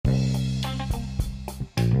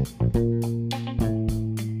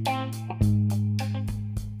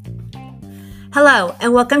Hello,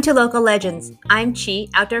 and welcome to Local Legends. I'm Chi,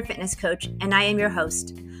 outdoor fitness coach, and I am your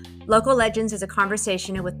host. Local Legends is a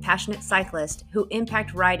conversation with passionate cyclists who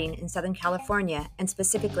impact riding in Southern California, and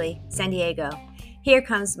specifically San Diego. Here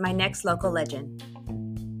comes my next local legend.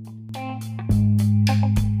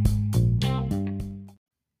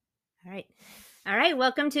 All right.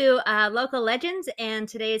 Welcome to Local Legends, and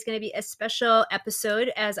today is going to be a special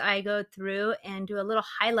episode as I go through and do a little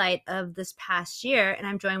highlight of this past year, and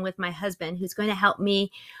I'm joined with my husband, who's going to help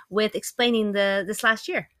me with explaining this last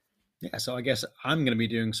year. Yeah, so I guess I'm going to be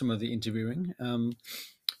doing some of the interviewing.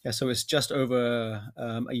 So it's just over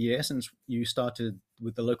a year since you started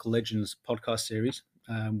with the Local Legends podcast series,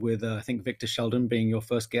 with I think Victor Sheldon being your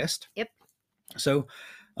first guest. Yep. So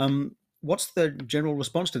what's the general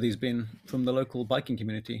response to these been from the local biking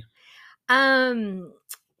community? I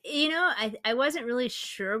wasn't really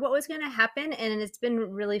sure what was going to happen, and it's been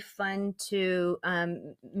really fun to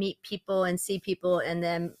meet people and see people and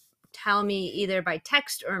then tell me either by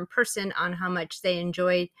text or in person on how much they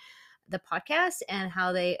enjoyed the podcast and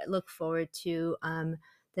how they look forward to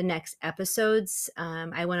the next episodes.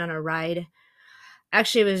 I went on a ride.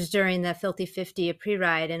 Actually, it was during the Filthy 50, a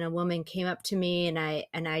pre-ride, and a woman came up to me, and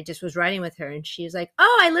I just was riding with her, and she was like,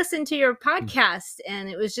 "Oh, I listened to your podcast," and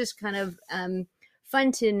it was just kind of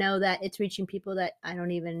fun to know that it's reaching people that I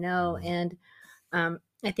don't even know, and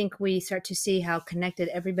I think we start to see how connected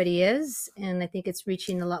everybody is, and I think it's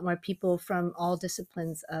reaching a lot more people from all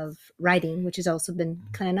disciplines of riding, which has also been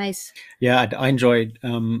kind of nice. Yeah, I enjoyed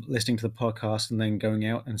listening to the podcast and then going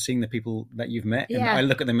out and seeing the people that you've met. And I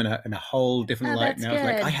look at them in a whole different light now. It's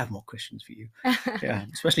like, I have more questions for you. Yeah,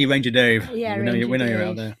 especially Ranger Dave. Yeah, we know you're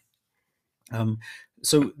out there.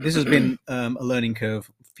 So this has been a learning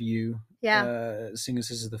curve for you. Yeah. Seeing as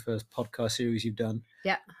this is the first podcast series you've done.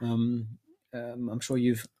 Yeah. I'm sure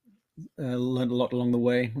you've learned a lot along the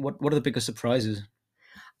way. What are the biggest surprises?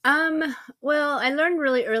 Well, I learned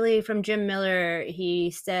really early from Jim Miller.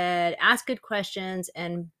 He said, ask good questions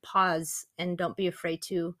and pause, and don't be afraid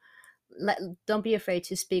to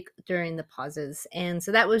speak during the pauses. And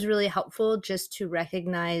so that was really helpful, just to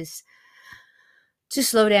recognize, to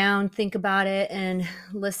slow down, think about it, and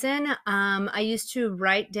listen. I used to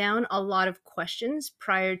write down a lot of questions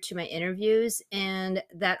prior to my interviews, and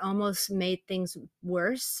that almost made things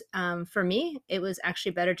worse. For me, it was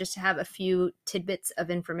actually better just to have a few tidbits of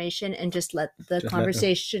information and just let the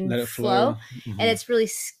conversation let it flow. Mm-hmm. And it's really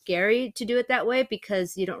scary to do it that way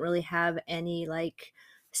because you don't really have any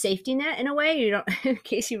safety net in a way. You don't, in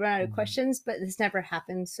case you run out of questions, but this never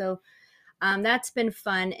happened. So that's been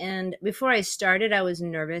fun. And before I started, I was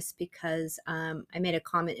nervous because I made a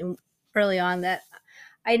comment early on that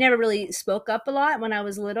I never really spoke up a lot when I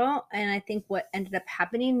was little. And I think what ended up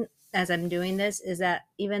happening as I'm doing this is that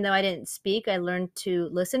even though I didn't speak, I learned to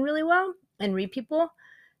listen really well and read people.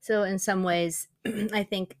 So in some ways, I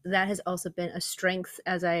think that has also been a strength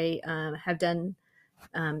as I have done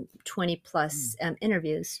 20 plus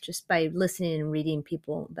interviews, just by listening and reading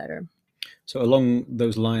people better. So along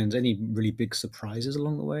those lines, any really big surprises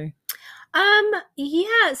along the way?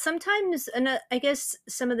 Yeah, sometimes, and I guess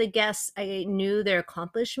some of the guests, I knew their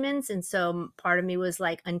accomplishments, and so part of me was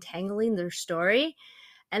like untangling their story.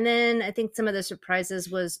 And then I think some of the surprises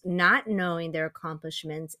was not knowing their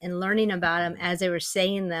accomplishments and learning about them as they were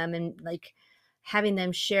saying them, and like having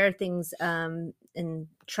them share things and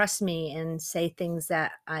trust me and say things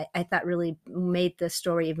that I thought really made the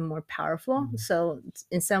story even more powerful. Mm-hmm. So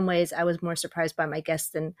in some ways, I was more surprised by my guests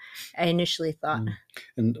than I initially thought.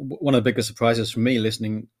 And one of the biggest surprises for me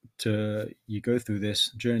listening to you go through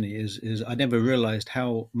this journey is I never realized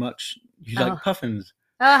how much you like puffins.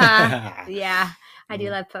 Yeah, I do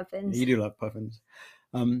love puffins. You do love puffins.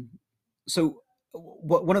 So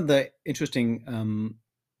one of the interesting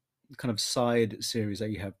kind of side series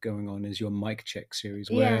that you have going on is your mic check series,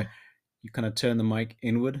 where you kind of turn the mic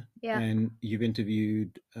inward, and you've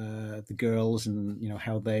interviewed the girls and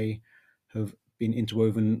how they have been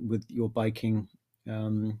interwoven with your biking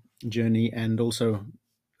journey, and also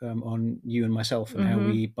on you and myself and how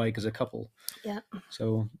we bike as a couple.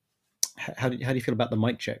 So how do you feel about the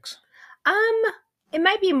mic checks? It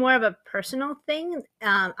might be more of a personal thing.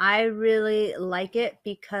 I really like it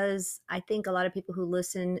because I think a lot of people who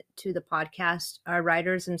listen to the podcast are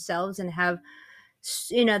riders themselves and have,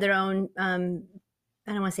 their own, I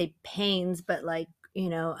don't want to say pains, but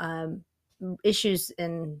issues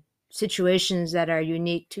and situations that are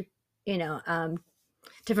unique to,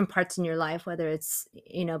 different parts in your life, whether it's,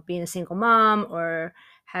 being a single mom or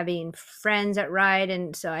having friends that ride.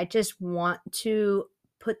 And so I just want to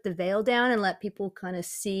put the veil down and let people kind of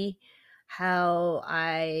see how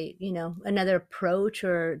I, another approach,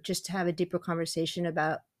 or just to have a deeper conversation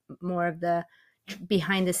about more of the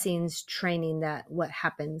behind the scenes training, that what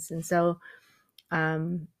happens. And so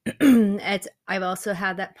I've also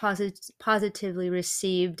had that positively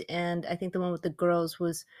received. And I think the one with the girls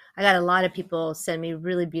was, I got a lot of people send me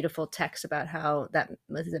really beautiful texts about how that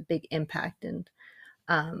was a big impact. And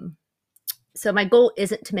so my goal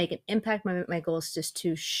isn't to make an impact. My goal is just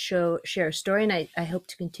to share a story, and I hope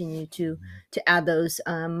to continue to add those.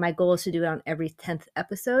 My goal is to do it on every 10th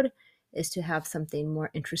episode, is to have something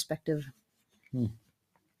more introspective.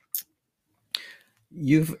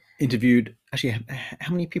 You've interviewed, actually,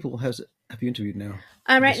 how many people have you interviewed now?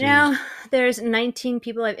 Right now, there's 19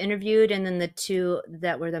 people I've interviewed, and then the 2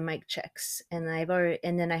 that were the mic checks, and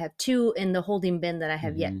then I have 2 in the holding bin that I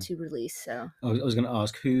have yet to release. So I was going to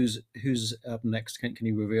ask, who's up next? Can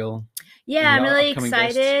you reveal? Yeah, I'm really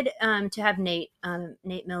excited to have Nate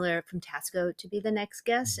Miller from Tasco to be the next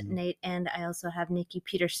guest. Nate, and I also have Nikki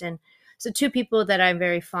Peterson. So 2 people that I'm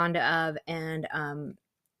very fond of and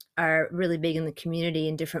are really big in the community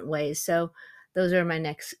in different ways. So those are my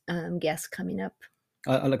next guests coming up.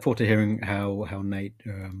 I look forward to hearing how Nate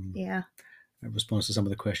responds to some of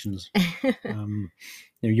the questions.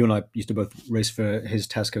 You and I used to both race for his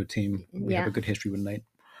Tasco team. We have a good history with Nate.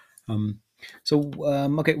 What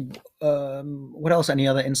else? Any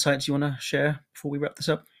other insights you want to share before we wrap this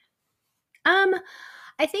up?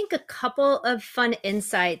 I think a couple of fun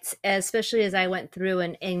insights, especially as I went through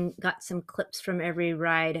and got some clips from every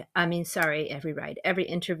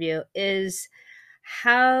interview, is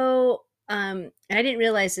how, and I didn't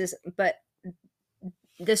realize this, but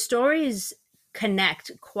the stories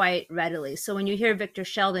connect quite readily. So when you hear Victor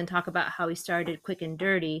Sheldon talk about how he started Quick and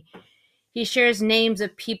Dirty, he shares names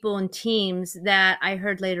of people and teams that I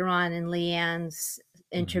heard later on in Leanne's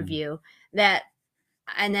interview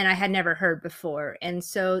and then I had never heard before. And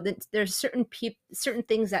so there's certain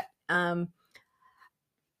things that,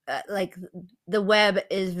 like the web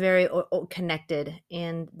is very connected,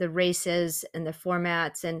 and the races and the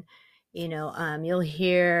formats, and, you'll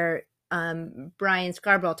hear Brian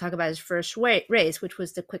Scarborough talk about his first race, which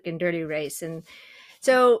was the Quick and Dirty race. And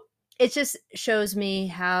so it just shows me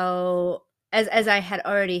how, as I had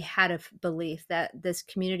already had a belief that this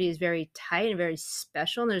community is very tight and very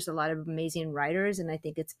special, and there's a lot of amazing writers, and I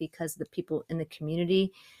think it's because the people in the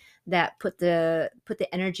community that put the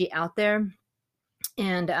energy out there,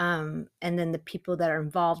 and then the people that are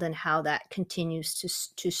involved in how that continues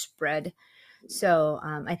to spread. So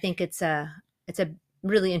I think it's a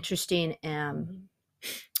really interesting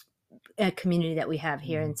community that we have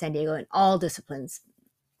here in San Diego in all disciplines.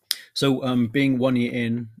 So being 1 year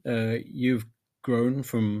in, you've grown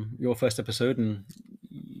from your first episode, and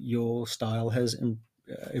your style has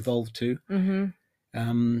evolved too.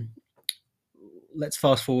 Let's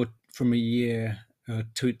fast forward from a year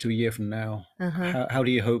to a year from now. How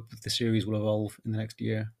do you hope the series will evolve in the next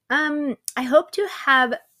year? I hope to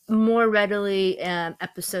have more readily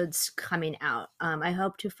episodes coming out. I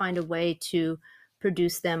hope to find a way to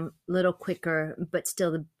produce them a little quicker, but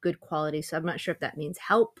still the good quality. So I'm not sure if that means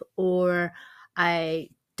help or I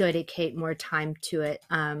dedicate more time to it.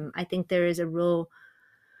 I think there is a real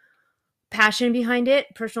passion behind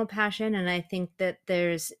it, personal passion, and I think that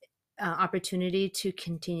there's opportunity to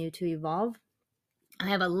continue to evolve. I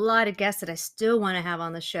have a lot of guests that I still want to have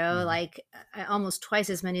on the show, like almost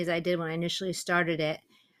twice as many as I did when I initially started it.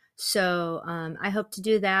 So I hope to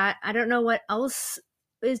do that. I don't know what else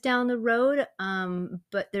is down the road,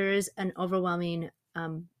 but there is an overwhelming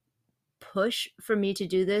push for me to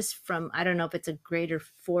do this from, I don't know if it's a greater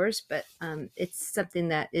force, but it's something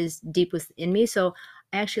that is deep within me. So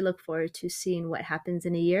I actually look forward to seeing what happens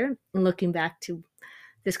in a year and looking back to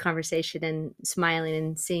this conversation and smiling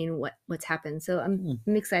and seeing what's happened. So I'm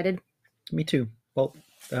excited. Me too. Well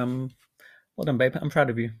done, babe. I'm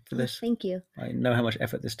proud of you for this. Thank you. I know how much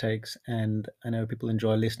effort this takes, and I know people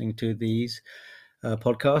enjoy listening to these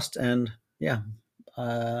podcasts, and and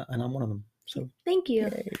I'm one of them. So thank you.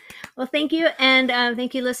 Yay. Well, thank you. And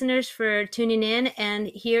thank you, listeners, for tuning in. And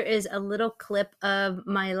here is a little clip of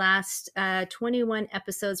my last 21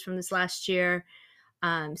 episodes from this last year.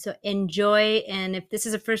 So enjoy. And if this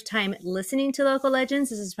is the first time listening to Local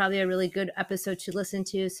Legends, this is probably a really good episode to listen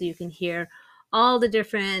to, so you can hear all the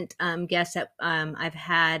different guests that I've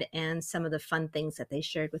had and some of the fun things that they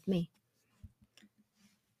shared with me.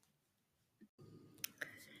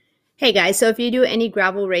 Hey guys, so if you do any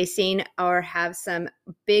gravel racing or have some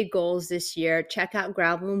big goals this year, check out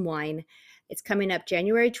Gravel and Wine. It's coming up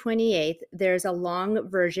January 28th. There's a long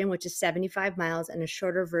version, which is 75 miles, and a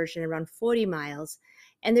shorter version around 40 miles.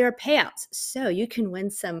 And there are payouts, so you can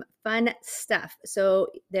win some fun stuff.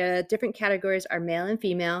 So the different categories are male and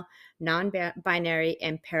female, non-binary,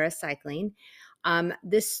 and paracycling.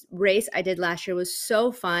 This race I did last year was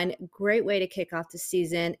so fun. Great way to kick off the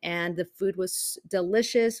season. And the food was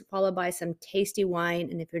delicious, followed by some tasty wine.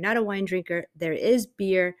 And if you're not a wine drinker, there is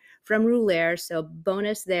beer from Rouleur. So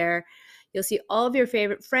bonus there. You'll see all of your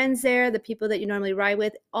favorite friends there, the people that you normally ride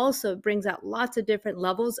with. Also, it brings out lots of different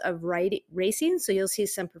levels of racing. So you'll see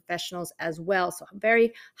some professionals as well. So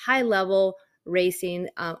very high level racing,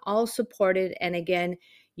 all supported. And again,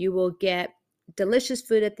 you will get delicious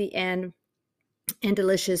food at the end and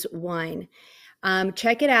delicious wine.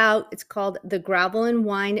 Check it out. It's called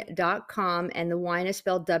thegravelandwine.com, and the wine is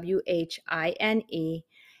spelled WHINE.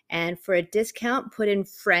 And for a discount, put in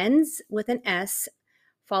friends with an S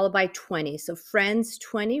followed by 20. So friends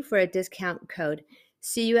 20 for a discount code.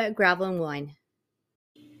 See you at Gravel and Wine.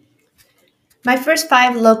 My first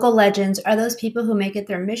 5 local legends are those people who make it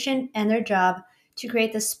their mission and their job to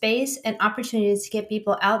create the space and opportunities to get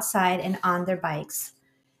people outside and on their bikes.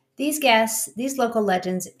 These guests, these local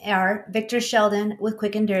legends are Victor Sheldon with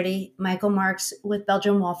Quick and Dirty, Michael Marks with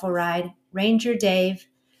Belgian Waffle Ride, Ranger Dave,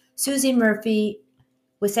 Susie Murphy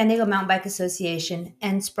with San Diego Mountain Bike Association,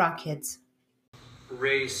 and Sprock Kids.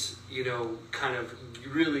 Race, kind of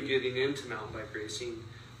really getting into mountain bike racing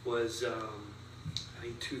was I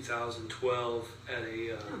think 2012 at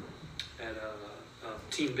a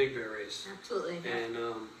Team Big Bear race. Absolutely. And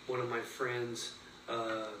one of my friends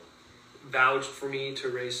vouched for me to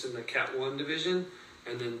race in the Cat 1 division,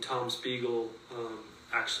 and then Tom Spiegel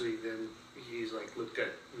actually then he's like looked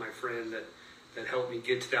at my friend that helped me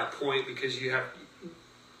get to that point, because you have,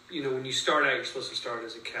 when you start out, you're supposed to start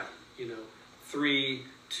as a Cat, 3,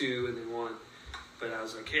 2, and then 1. But I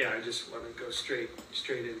was like, hey, I just want to go straight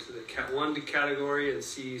into the Cat 1 category and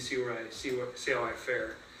see how I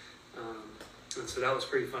fare. And so that was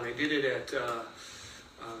pretty fun. I did it at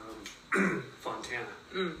Fontana.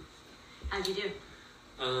 How'd you do?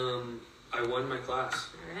 I won my class.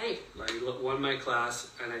 All right. I won my class,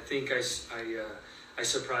 and I think I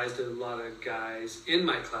surprised a lot of guys in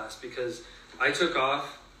my class, because I took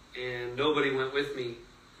off and nobody went with me.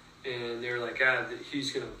 And they were like,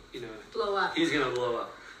 he's going to, blow up. He's going to blow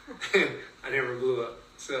up. I never blew up.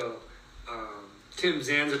 So Tim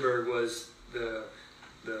Zanziberg was the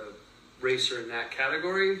racer in that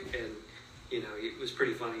category. And, it was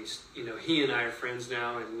pretty funny. He and I are friends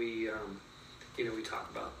now, and we, we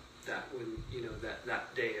talk about that when,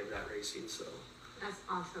 that day of that racing. So that's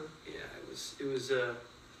awesome. Yeah, it was,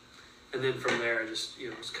 and then from there, I just,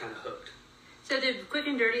 was kind of hooked. So did Quick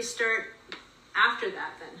and Dirty start after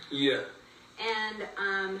that then? Yeah. And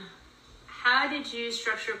how did you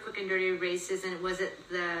structure Quick and Dirty races, and was it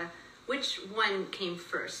which one came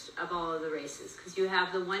first of all of the races? Because you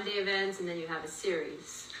have the one-day events and then you have a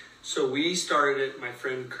series. So we started it, my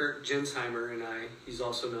friend Kurt Gensheimer and I, he's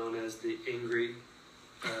also known as the Angry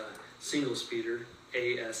Single Speeder,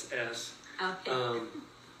 ASS. Okay.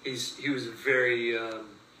 He was very,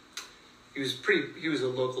 he was a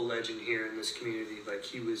local legend here in this community. Like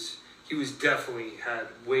he was definitely had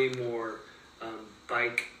way more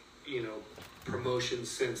bike, promotion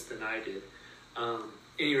sense than I did.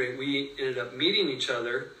 Any rate, we ended up meeting each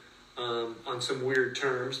other on some weird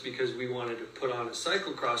terms, because we wanted to put on a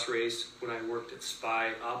cyclocross race when I worked at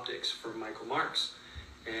Spy Optics for Michael Marks.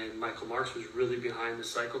 And Michael Marks was really behind the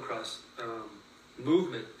cyclocross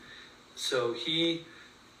movement. So he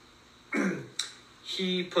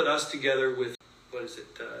put us together with,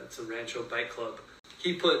 it's a Rancho Bike Club.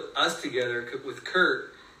 He put us together with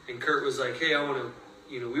Kurt, and Kurt was like, hey, I want to,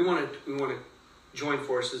 we want to join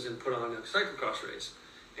forces and put on a cyclocross race.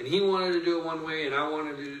 And he wanted to do it one way, and I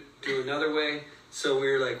wanted to do another way. So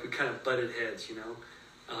we kind of butted heads,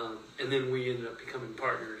 and then we ended up becoming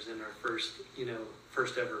partners in our first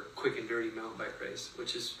ever Quick and Dirty mountain bike race,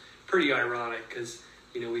 which is pretty ironic, because,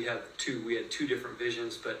 we had two different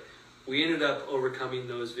visions, but we ended up overcoming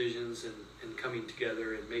those visions and coming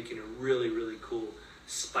together and making a really, really cool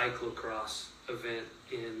cyclocross event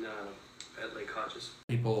at Lake Hodges.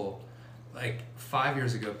 People, like 5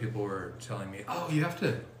 years ago, people were telling me, oh, you have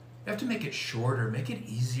to make it shorter, make it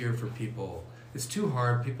easier for people. It's too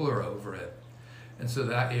hard, people are over it. And so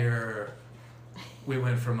that year, we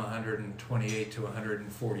went from 128 to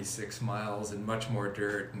 146 miles and much more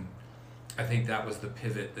dirt. And I think that was the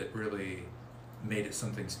pivot that really made it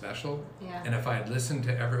something special. Yeah. And if I had listened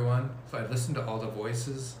to everyone, if I had listened to all the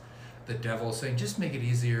voices, the devil saying, just make it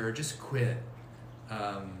easier, just quit,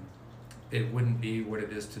 it wouldn't be what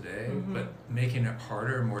it is today. Mm-hmm. But making it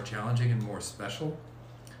harder, more challenging, and more special,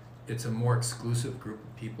 it's a more exclusive group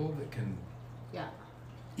of people that can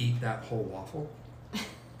eat that whole waffle.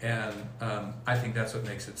 And I think that's what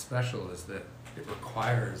makes it special, is that it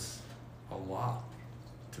requires a lot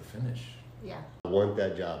to finish. Yeah. I want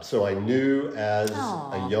that job. So I knew as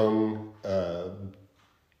a young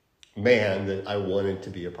man that I wanted to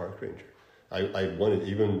be a park ranger. I wanted,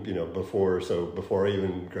 even, you know, before I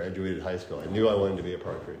even graduated high school, I knew I wanted to be a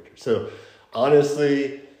park ranger. So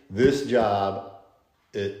honestly, this job,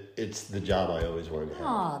 it's the job I always wanted to have.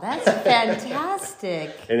 Oh, that's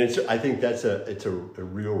fantastic. And I think that's a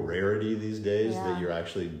real rarity these days, that you're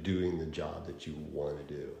actually doing the job that you want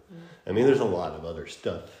to do. I mean, there's a lot of other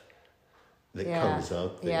stuff that comes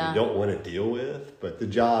up that you don't want to deal with, but the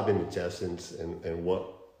job in its essence, and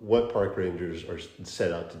what park rangers are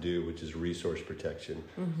set out to do, which is resource protection.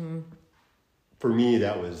 For me,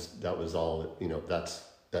 that was all, you know, that's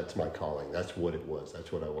my calling. That's what it was.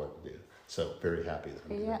 That's what I wanted to do. So very happy that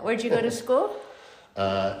I'm doing it. Where'd you go to school?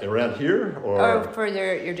 Around here, or for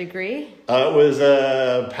your degree? It was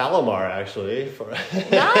Palomar, actually.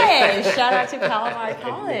 Nice. Shout out to Palomar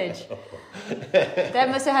College. That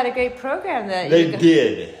must have had a great program. They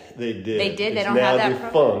did. They did. They It's don't now have that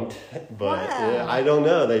defunct, but I don't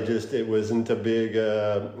know. It wasn't a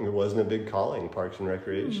big calling, Parks and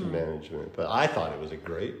Recreation Management. But I thought it was a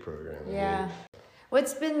great program. Yeah.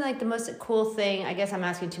 What's been like the most cool thing? I guess I'm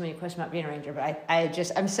asking too many questions about being a ranger, but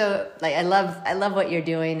I'm so like, I love what you're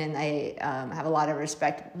doing, and I have a lot of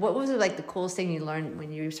respect. What was like the coolest thing you learned when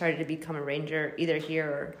you started to become a ranger, either here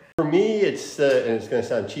or? For me, it's and it's going to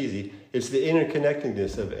sound cheesy. It's the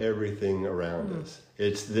interconnectedness of everything around us.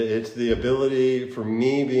 It's the ability for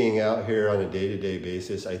me, being out here on a day-to-day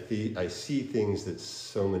basis. I see things that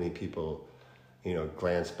so many people, you know,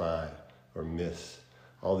 glance by or miss.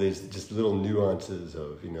 All these just little nuances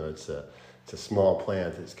of, you know, it's a small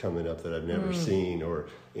plant that's coming up that I've never seen, or,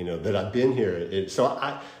 you know, that I've been here.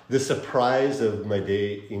 The surprise of my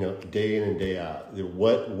day, you know, day in and day out,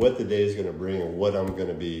 what the day is going to bring, and what I'm going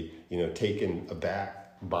to be, you know, taken aback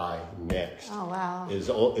by next. Oh wow.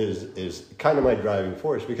 Is kind of my driving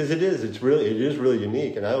force, because it is really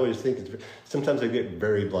unique. And I always think sometimes I get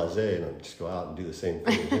very blasé and I just go out and do the same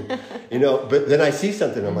thing, you know, but then I see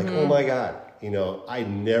something, I'm like, oh my God. You know, I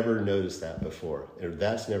never noticed that before, or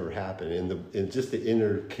that's never happened. And just the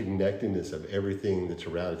interconnectedness of everything that's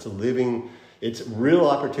around. It's real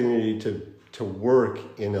opportunity to work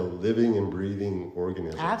in a living and breathing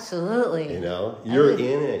organism. Absolutely. You know, you're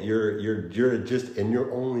in it. And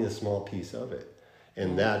you're only a small piece of it.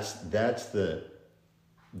 And that's the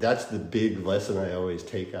big lesson I always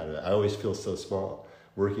take out of it. I always feel so small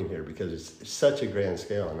working here, because it's such a grand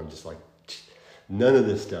scale, and I'm just like, none of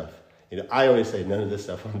this stuff. You know, I always say none of this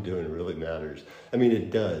stuff I'm doing really matters. I mean,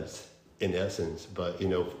 it does in essence, but, you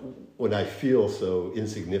know, when I feel so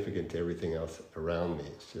insignificant to everything else around me,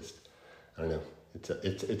 it's just, I don't know.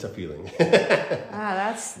 It's a feeling.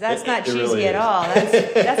 That's not cheesy really at all.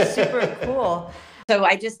 That's super cool. So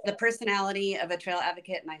the personality of a trail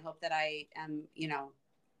advocate, and I hope that I am, you know,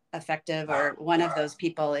 effective, or one of those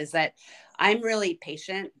people, is that I'm really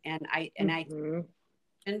patient, and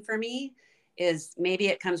for me is, maybe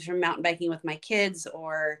it comes from mountain biking with my kids,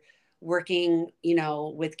 or working, you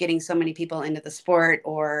know, with getting so many people into the sport,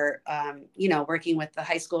 or, you know, working with the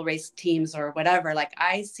high school race teams or whatever. Like,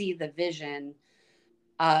 I see the vision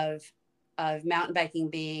of mountain biking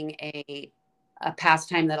being a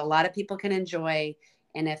pastime that a lot of people can enjoy.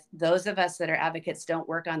 And if those of us that are advocates don't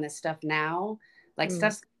work on this stuff now, like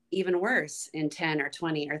stuff's even worse in 10 or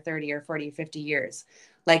 20 or 30 or 40 or 50 years.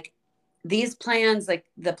 Like, these plans, like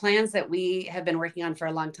the plans that we have been working on for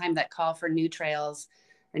a long time, that call for new trails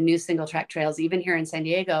and new single track trails, even here in San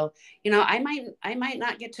Diego, you know, I might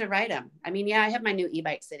not get to ride them. I mean, yeah, I have my new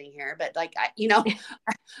e-bike sitting here, but like, I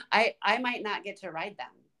might not get to ride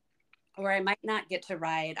them, or I might not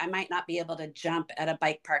be able to jump at a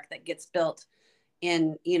bike park that gets built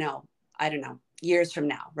in, you know, I don't know, years from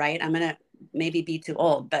now. Right. I'm going to maybe be too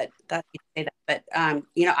old, but that's you say that. But,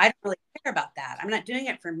 you know, I don't really care about that. I'm not doing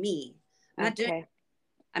it for me.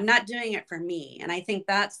 I'm not doing it for me. And I think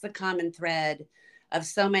that's the common thread of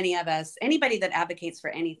so many of us, anybody that advocates for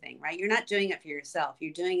anything, right? You're not doing it for yourself.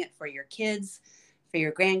 You're doing it for your kids, for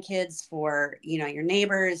your grandkids, for, you know, your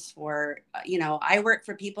neighbors, for, you know, I work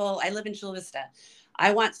for people. I live in Chula Vista.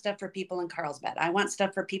 I want stuff for people in Carlsbad. I want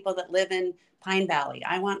stuff for people that live in Pine Valley.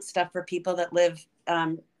 I want stuff for people that live,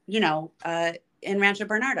 you know, in Rancho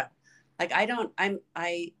Bernardo. Like,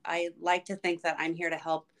 I like to think that I'm here to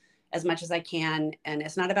help as much as I can. And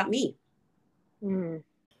it's not about me.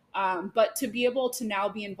 But to be able to now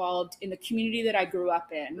be involved in the community that I grew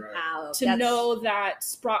up in, know that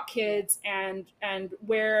Sprott Kids and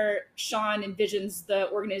where Sean envisions the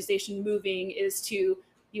organization moving is to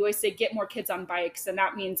you always say get more kids on bikes, and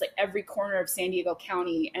that means like every corner of San Diego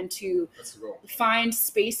County, and to find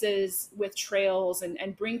spaces with trails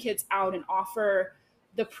and bring kids out and offer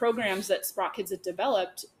the programs that Sprott Kids have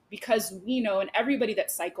developed, because we know, and everybody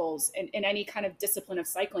that cycles in any kind of discipline of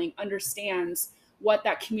cycling understands what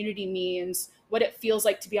that community means, what it feels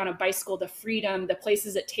like to be on a bicycle, the freedom, the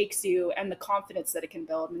places it takes you, and the confidence that it can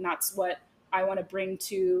build. And that's what I want to bring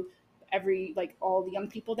to all the young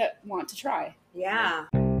people that want to try. Yeah.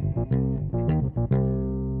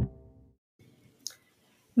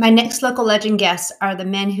 My next local legend guests are the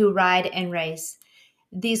men who ride and race.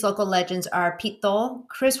 These local legends are Pete Thole,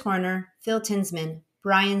 Chris Horner, Phil Tinsman,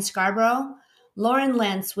 Brian Scarborough, Lauren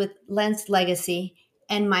Lentz with Lentz Legacy,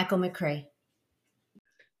 and Michael McRae.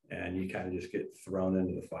 And you kind of just get thrown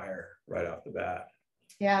into the fire right off the bat.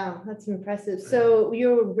 Yeah, that's impressive. So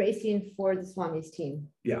you're racing for the Swamis team.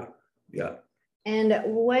 Yeah. And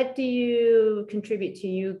what do you contribute to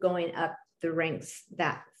you going up the ranks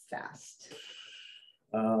that fast?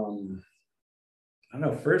 I don't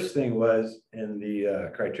know. First thing was in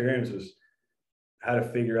the criteriums was how to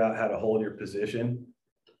figure out how to hold your position.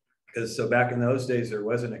 Because so back in those days, there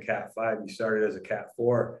wasn't a Cat 5. You started as a Cat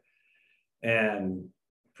 4. And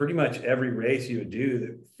pretty much every race you would do,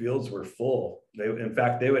 the fields were full. In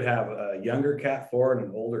fact, they would have a younger Cat 4 and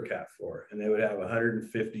an older Cat 4. And they would have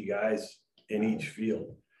 150 guys in each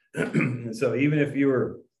field. And so even if you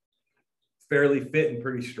were fairly fit and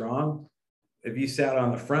pretty strong, if you sat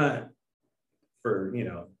on the front for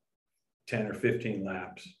 10 or 15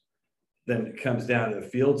 laps, then it comes down to the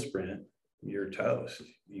field sprint, you're toast.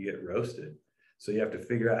 You get roasted. So you have to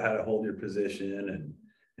figure out how to hold your position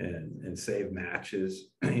and save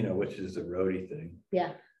matches, which is a roadie thing.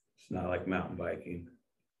 Yeah. It's not like mountain biking.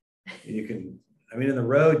 In the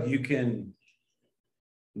road, you can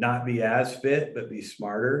not be as fit, but be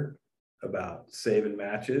smarter about saving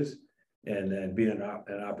matches and then being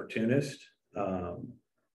an opportunist.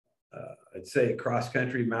 I'd say cross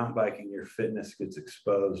country mountain biking, your fitness gets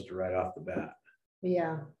exposed right off the bat.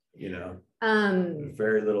 Yeah.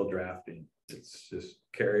 Very little drafting. It's just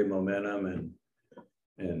carry momentum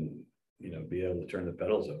and be able to turn the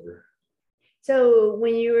pedals over. So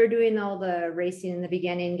when you were doing all the racing in the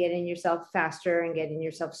beginning, getting yourself faster and getting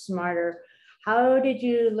yourself smarter, how did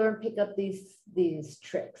you pick up these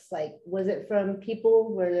tricks? Like, was it from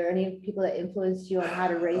people? Were there any people that influenced you on how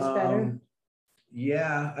to race better?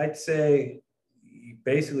 Yeah, I'd say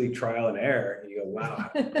basically trial and error. You go,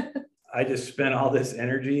 wow, I just spent all this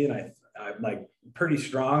energy and I'm like pretty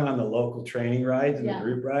strong on the local training rides and the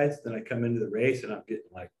group rides. Then I come into the race and I'm getting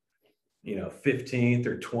 15th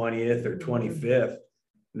or 20th or 25th.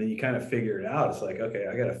 And then you kind of figure it out. It's like, okay,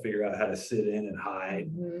 I got to figure out how to sit in and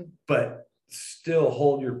hide, but still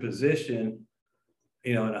hold your position,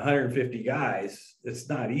 in 150 guys. It's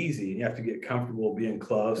not easy. You have to get comfortable being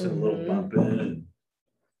close and a little bumping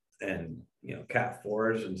and Cat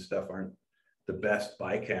 4s and stuff aren't the best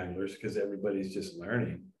bike handlers because everybody's just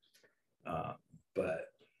learning. But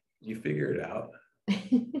you figure it out.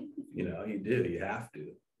 You do. You have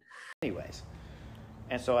to. Anyways,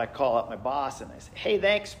 and so I call up my boss and I say, hey,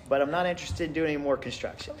 thanks, but I'm not interested in doing any more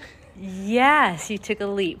construction. Yes, you took a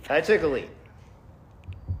leap. I took a leap.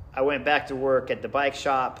 I went back to work at the bike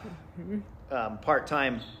shop,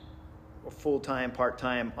 part-time, full-time,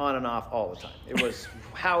 part-time, on and off all the time. It was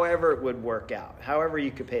however it would work out, however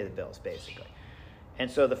you could pay the bills, basically.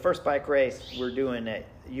 And so the first bike race we're doing at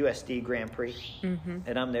USD Grand Prix,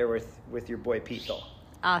 and I'm there with your boy Pete Thole.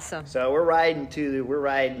 Awesome. So we're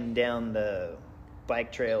riding down the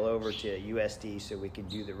bike trail over to USD so we could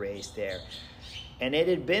do the race there. And it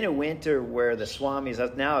had been a winter where the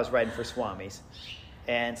Swamis, now I was riding for Swamis.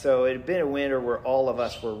 And so it had been a winter where all of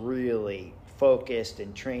us were really focused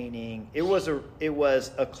and training. It was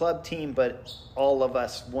a club team, but all of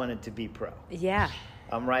us wanted to be pro. Yeah.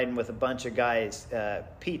 I'm riding with a bunch of guys.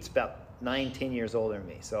 Pete's about 9-10 years older than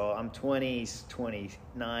me. So I'm 20s,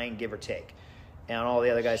 29, give or take. And all the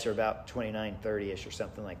other guys are about 29, 30-ish or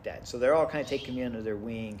something like that. So they're all kind of taking me under their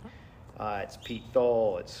wing. It's Pete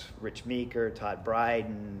Thole, it's Rich Meeker, Todd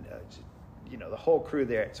Bryden, the whole crew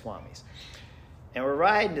there at Swamis. And we're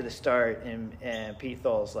riding to the start, and Pete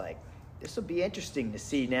Thole's like, this will be interesting to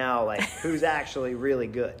see now, who's actually really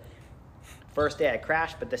good. First day I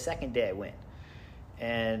crashed, but the second day I win.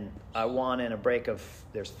 And I won in a break of,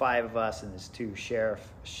 there's 5 of us, and there's 2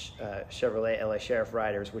 Chevrolet LA Sheriff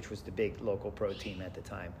riders, which was the big local pro team at the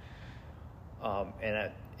time.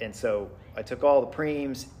 And so I took all the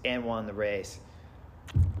preems and won the race.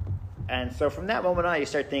 And so from that moment on, you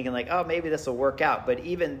start thinking oh, maybe this will work out. But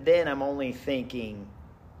even then, I'm only thinking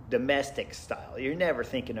domestic style. You're never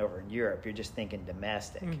thinking over in Europe. You're just thinking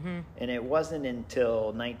domestic. And it wasn't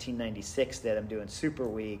until 1996 that I'm doing Super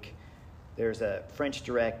Week. There's a French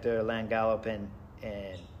director, Alain Galopin,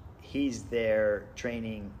 and he's there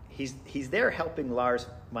training. He's there helping Lars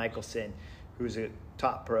Michelsen, who's a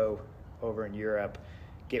top pro over in Europe,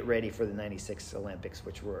 get ready for the 96 Olympics,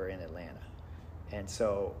 which were in Atlanta. And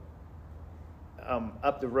so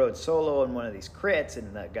up the road solo in one of these crits,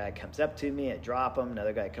 and that guy comes up to me, I drop him.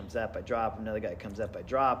 Another guy comes up, I drop him. Another guy comes up, I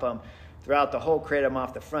drop him. Throughout the whole crit, I'm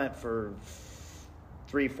off the front for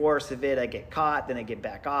 3/4 of it. I get caught, then I get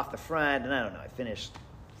back off the front, and I don't know, I finished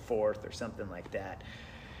 4th or something like that.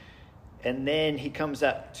 And then he comes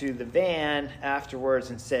up to the van afterwards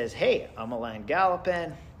and says, hey, I'm Alain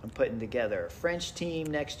Galopin. I'm putting together a French team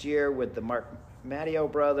next year with the Marc Matteo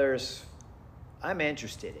brothers. I'm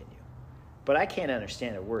interested in you. But I can't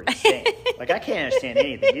understand a word he's saying. Like, I can't understand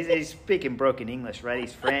anything. He's speaking broken English, right?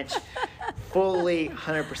 He's French, fully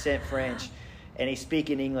 100% French. And he's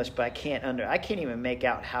speaking English, but I can't even make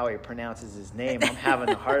out how he pronounces his name. I'm having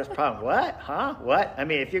the hardest problem. What? Huh? What? I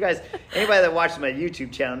mean, if you guys, anybody that watches my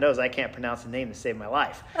YouTube channel knows I can't pronounce the name to save my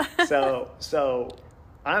life. So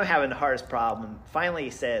I'm having the hardest problem. Finally, he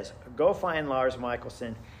says, go find Lars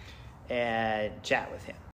Michelsen and chat with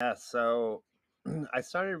him. Yeah, so I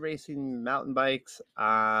started racing mountain bikes.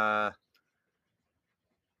 Trying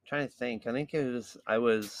to think. I think I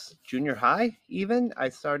was junior high even. I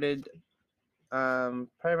started probably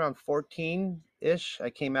around 14-ish. I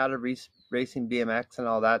came out of racing BMX and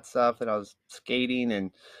all that stuff, and I was skating.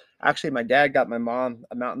 And actually, my dad got my mom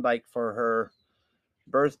a mountain bike for her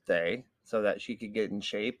birthday so that she could get in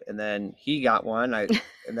shape. And then he got one.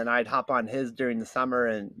 And then I'd hop on his during the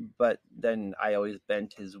summer. But then I always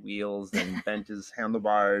bent his wheels and bent his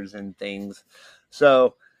handlebars and things.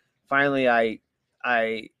 So finally, I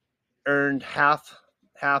earned half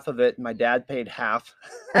of it. My dad paid half.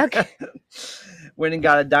 Okay. Went and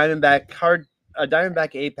got a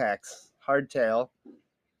Diamondback Apex hardtail,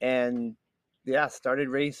 and yeah, started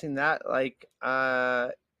racing that like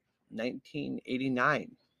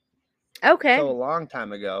 1989. Okay. So a long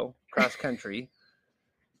time ago, cross country,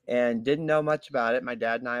 and didn't know much about it. My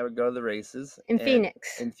dad and I would go to the races In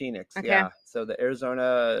Phoenix. In Phoenix, Okay. yeah. So the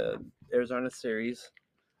Arizona series,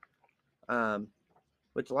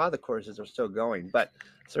 which a lot of the courses are still going. But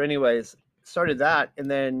so anyways, started that, and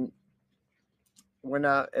then when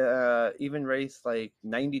even raced like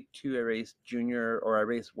 92, I raced junior, or I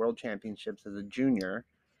raced world championships as a junior.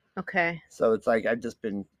 Okay. So it's like I've just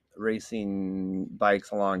been racing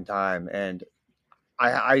bikes a long time, and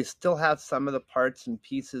I still have some of the parts and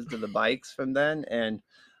pieces to the bikes from then, and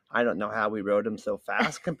I don't know how we rode them so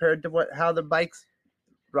fast compared to how the bikes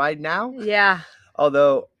ride now. Yeah.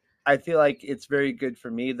 Although I feel like it's very good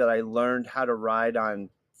for me that I learned how to ride on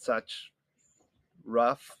such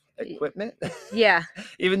rough equipment. Yeah.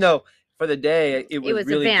 Even though for the day it was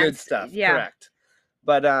really advanced. good stuff. Yeah. Correct.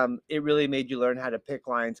 But it really made you learn how to pick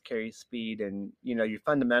lines, carry speed, and your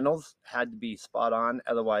fundamentals had to be spot on.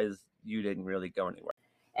 Otherwise, you didn't really go anywhere.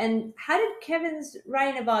 And how did Kevin's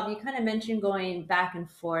riding evolve? You kind of mentioned going back and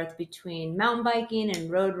forth between mountain biking and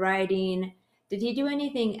road riding. Did he do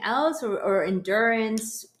anything else or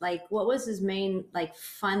endurance? Like, what was his main, like,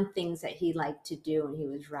 fun things that he liked to do when he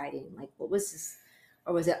was riding? Like, what was his,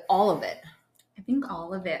 or was it all of it? I think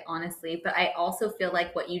all of it, honestly. But I also feel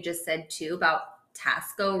like what you just said, too, about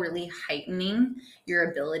Tasco really heightening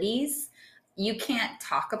your abilities. You can't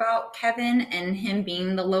talk about Kevin and him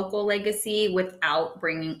being the local legacy without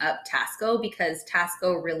bringing up Tasco, because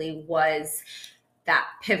Tasco really was that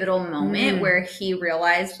pivotal moment where he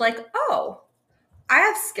realized, like, oh, I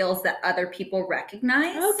have skills that other people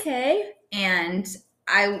recognize. Okay. And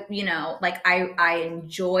I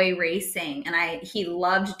enjoy racing, and he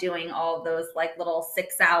loved doing all those like little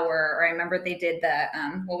 6-hour, or I remember they did the,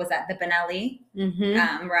 the Benelli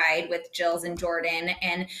ride with Jills and Jordan.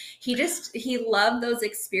 And he loved those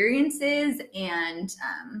experiences and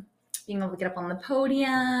being able to get up on the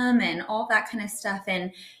podium and all that kind of stuff.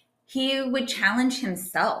 And he would challenge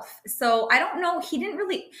himself. So I don't know, he didn't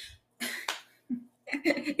really...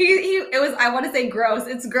 it was, I want to say gross.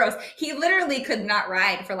 It's gross. He literally could not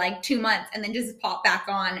ride for like 2 months and then just pop back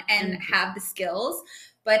on and have the skills.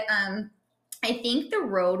 But I think the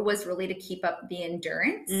road was really to keep up the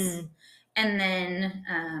endurance. And then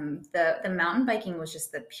the mountain biking was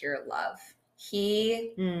just the pure love.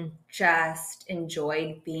 He just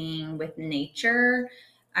enjoyed being with nature.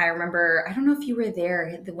 I remember, I don't know if you were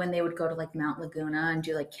there when they would go to like Mount Laguna and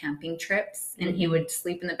do like camping trips, and he would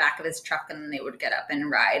sleep in the back of his truck and then they would get up and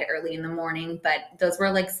ride early in the morning. But those were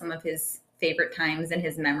like some of his favorite times and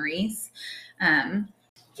his memories.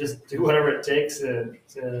 just do whatever it takes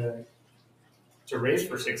to race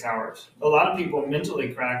for 6 hours. A lot of people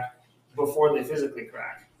mentally crack before they physically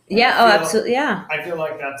crack. Yeah. Oh, absolutely. Yeah. I feel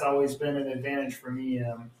like that's always been an advantage for me,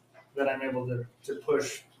 that I'm able to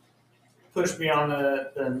push beyond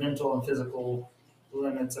the mental and physical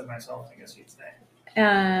limits of myself, I guess you'd say.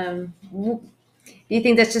 Do you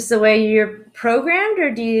think that's just the way you're programmed,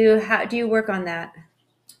 or do you work on that?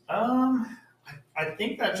 I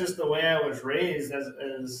think that's just the way I was raised.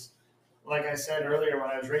 As like I said earlier, when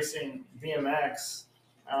I was racing BMX,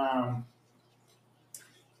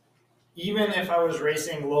 even if I was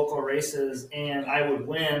racing local races and I would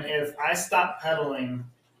win, if I stopped pedaling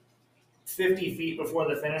 50 feet before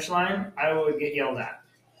the finish line, I would get yelled at.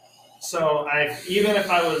 So even if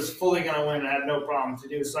I was fully going to win, I had no problem to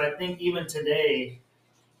do. So I think even today,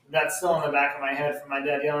 that's still in the back of my head from my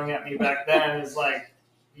dad yelling at me back then. Is like,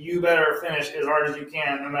 you better finish as hard as you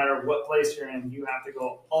can, no matter what place you're in. You have to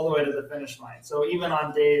go all the way to the finish line. So even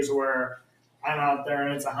on days where I'm out there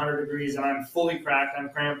and it's 100 degrees and I'm fully cracked, I'm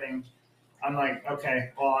cramping, I'm like, okay,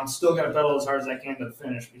 well, I'm still going to pedal as hard as I can to the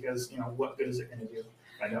finish, because, what good is it going to do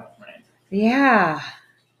if I don't, right? Yeah.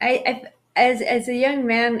 As a young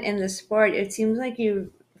man in the sport, it seems like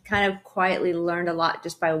you kind of quietly learned a lot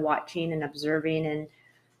just by watching and observing,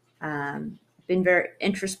 and been very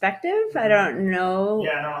introspective. I don't know.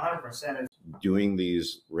 Yeah, no, 100%. Doing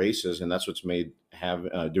these races, and that's what's made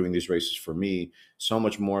doing these races for me so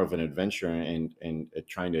much more of an adventure, and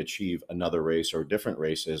trying to achieve another race or different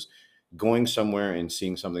races, going somewhere and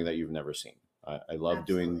seeing something that you've never seen. I love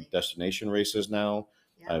doing destination races now.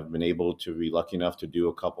 Yeah. I've been able to be lucky enough to do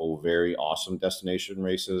a couple very awesome destination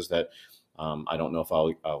races that I don't know if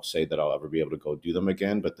I'll say that I'll ever be able to go do them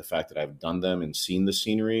again, but the fact that I've done them and seen the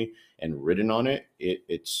scenery and ridden on it,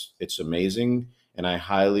 it's amazing. And I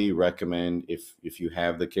highly recommend, if you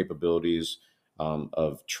have the capabilities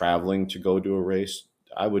of traveling to go do a race,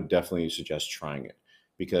 I would definitely suggest trying it,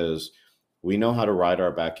 because we know how to ride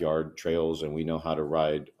our backyard trails and we know how to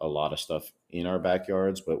ride a lot of stuff in our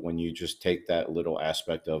backyards. But when you just take that little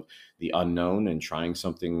aspect of the unknown and trying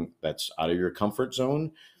something that's out of your comfort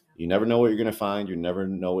zone, you never know what you're going to find. You never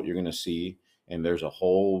know what you're going to see. And there's a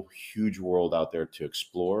whole huge world out there to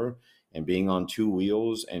explore. And being on two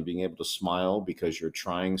wheels and being able to smile because you're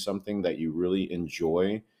trying something that you really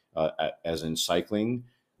enjoy, as in cycling,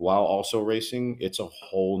 while also racing, it's a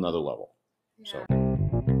whole nother level. Yeah. So.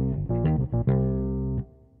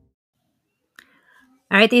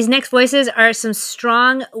 All right, these next voices are some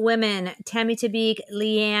strong women: Tammy Tabeek,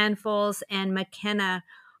 Leanne Foles, and McKenna,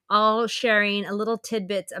 all sharing a little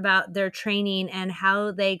tidbits about their training and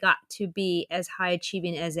how they got to be as high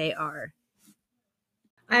achieving as they are.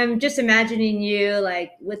 I'm just imagining you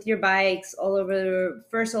like with your bikes all over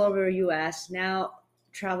the US, now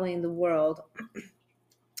traveling the world.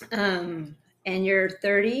 And you're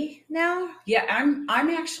 30 now? Yeah, I'm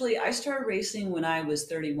actually, I started racing when I was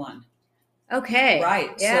 31. Okay.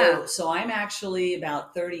 Right. Yeah. So I'm actually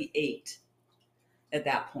about 38 at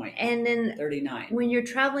that point. And then 39. When you're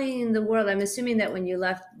traveling the world, I'm assuming that when you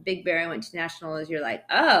left Big Bear and went to nationals, you're like,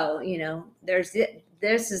 oh,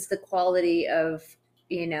 this is the quality of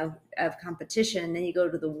competition. And then you go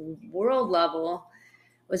to the world level.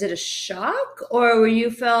 Was it a shock, or were you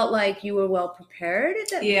felt like you were well prepared at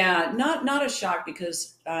that? Yeah, not a shock,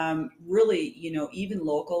 because really, even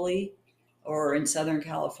locally, or in Southern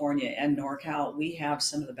California and NorCal, we have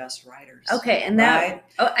some of the best riders. Okay, and that,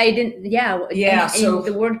 right? I didn't, yeah. Yeah, and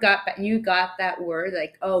the word you got that word,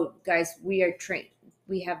 like, oh, guys, we are trained,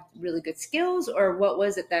 we have really good skills, or what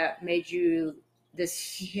was it that made you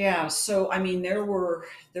this? Yeah, so, I mean, there were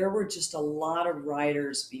just a lot of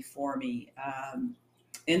riders before me.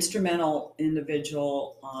 Instrumental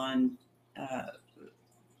individual on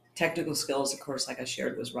technical skills, of course, like I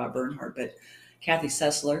shared, was Rob Bernhardt, but Kathy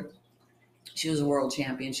Sessler, she was a world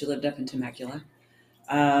champion. She lived up in Temecula.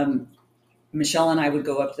 Michelle and I would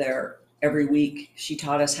go up there every week. She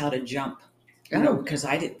taught us how to jump, because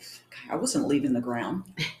I wasn't leaving the ground.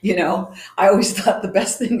 I always thought the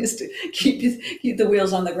best thing is to keep the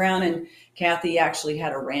wheels on the ground. And Kathy actually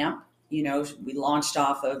had a ramp, we launched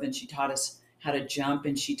off of, and she taught us how to jump.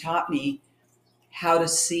 And she taught me how to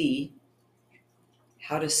see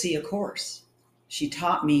a course. She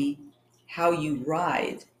taught me how you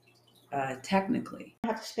ride. Technically. You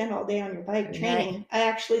have to spend all day on your bike training. I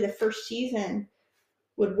actually, the first season,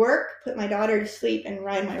 would work, put my daughter to sleep, and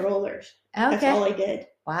ride my rollers. Okay. That's all I did.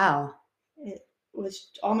 Wow. It was,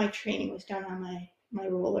 all my training was done on my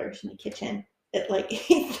rollers in the kitchen at like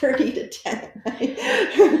 8:30 to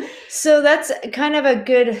 10. So that's kind of a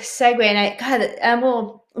good segue. And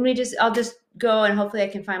I'll just go, and hopefully I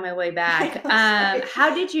can find my way back.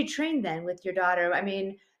 How did you train then with your daughter? I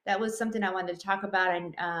mean, that was something I wanted to talk about. I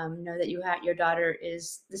know that your daughter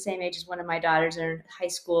is the same age as one of my daughters. They're in high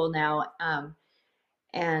school now.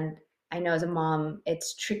 And I know as a mom,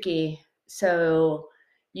 it's tricky. So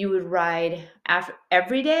you would ride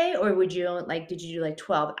every day, or did you do like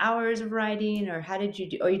 12 hours of riding, or how did you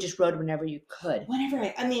do, or you just rode whenever you could?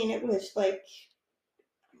 Whenever I mean, it was like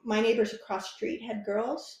my neighbors across the street had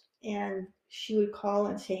girls, and she would call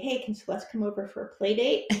and say, hey, can Celeste come over for a play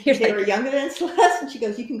date? They were younger than Celeste, and she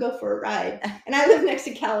goes, you can go for a ride. And I live next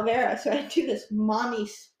to Calavera, so I'd do this mommy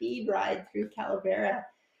speed ride through Calavera,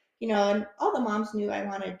 and all the moms knew I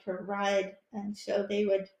wanted to ride. And so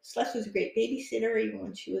Celeste was a great babysitter even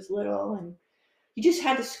when she was little, and you just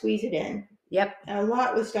had to squeeze it in. Yep. And a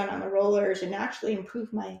lot was done on the rollers, and actually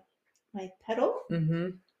improved my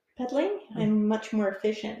pedaling. I'm much more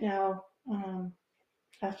efficient now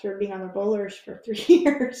after being on the rollers for 3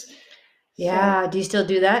 years. Yeah. Do you still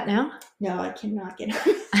do that now? No, I cannot get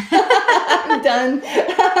on. I'm done.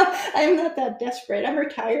 I'm not that desperate. I'm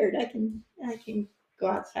retired. I can go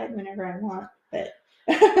outside whenever I want. But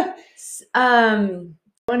I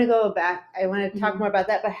want to go back. I want to talk more about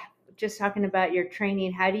that, but just talking about your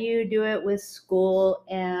training, how do you do it with school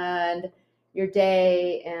and your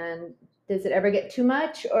day? And does it ever get too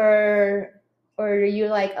much, or are you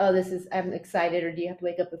like, oh, I'm excited, or do you have to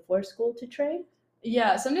wake up before school to train?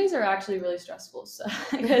 Yeah, some days are actually really stressful. So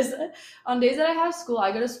because on days that I have school,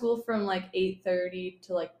 I go to school from like 8:30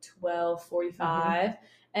 to like 12:45.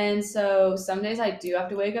 And so some days I do have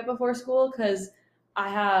to wake up before school because I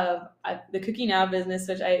have the Cookie Now business,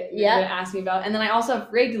 which you're going to ask me about. And then I also have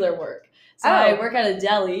regular work. So I work at a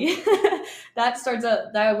deli.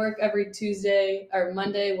 that I work every Tuesday or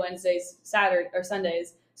Monday, Wednesdays, Saturday or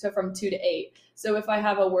Sundays. So from 2 to 8. So if I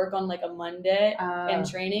have a work on like a Monday and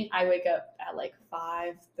training, I wake up at like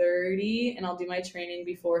 5:30 and I'll do my training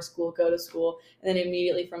before school, go to school, and then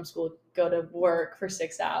immediately from school, go to work for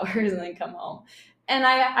 6 hours and then come home. And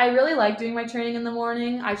I really like doing my training in the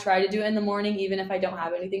morning. I try to do it in the morning, even if I don't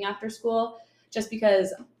have anything after school, just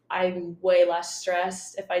because I'm way less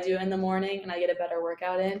stressed if I do it in the morning and I get a better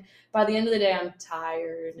workout in. By the end of the day, I'm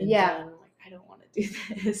tired and done. I'm like, I don't want to do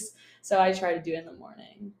this. So I try to do it in the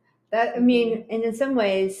morning. And in some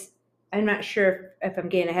ways, I'm not sure if I'm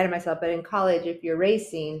getting ahead of myself, but in college, if you're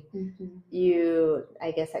racing,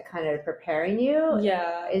 I guess that kind of preparing you.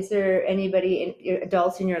 Yeah. Is there anybody,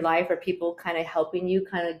 adults in your life, or people kind of helping you,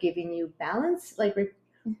 kind of giving you balance, like,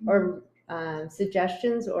 or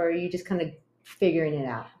suggestions, or are you just kind of figuring it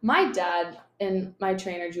out? My dad and my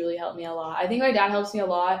trainer, Julie, helped me a lot. I think my dad helps me a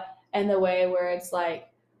lot in the way where it's like,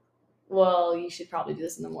 well, you should probably do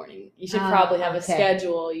this in the morning. You should probably have a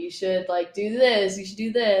schedule. You should do this. You should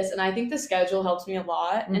do this. And I think the schedule helps me a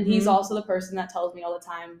lot. And he's also the person that tells me all the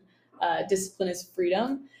time, discipline is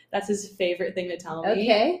freedom. That's his favorite thing to tell me.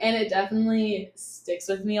 Okay. And it definitely sticks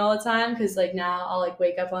with me all the time. Cause now I'll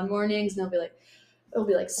wake up on mornings and it'll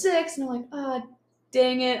be 6 and I'm like, oh,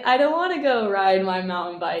 dang it, I don't want to go ride my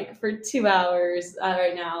mountain bike for 2 hours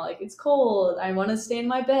right now. It's cold. I want to stay in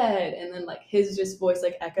my bed. And then his voice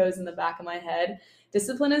echoes in the back of my head.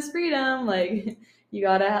 Discipline is freedom. You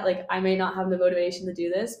gotta I may not have the motivation to do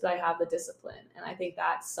this, but I have the discipline. And I think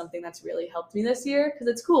that's something that's really helped me this year because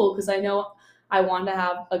it's cool because I know I want to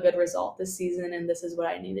have a good result this season and this is what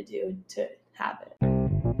I need to do to have it.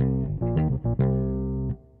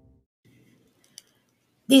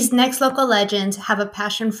 These Next Local Legends have a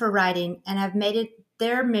passion for riding and have made it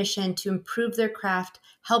their mission to improve their craft,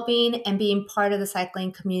 helping and being part of the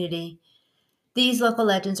cycling community. These local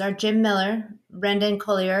legends are Jim Miller, Brendan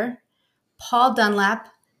Collier, Paul Dunlap,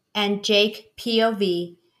 and Jake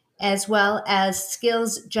POV, as well as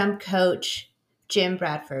skills jump coach Jim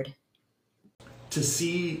Bradford. To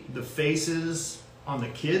see the faces on the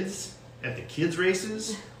kids at the kids'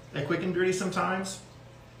 races at Quick and Dirty sometimes,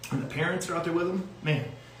 and the parents are out there with them, man,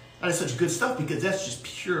 that is such good stuff because that's just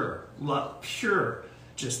pure love, pure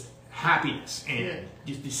just happiness. And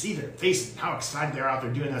you see their faces, how excited they're out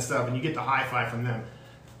there doing that stuff, and you get the high five from them.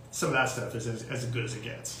 Some of that stuff is as good as it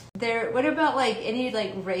gets. What about any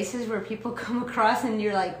races where people come across and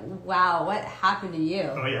you're like, wow, what happened to you?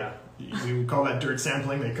 Oh yeah, we would call that dirt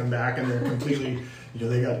sampling. They come back and they're completely, they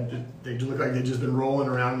look like they've just been rolling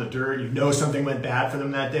around in the dirt. Something went bad for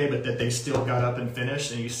them that day, but that they still got up and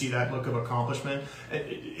finished, and you see that look of accomplishment.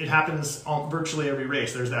 It happens on virtually every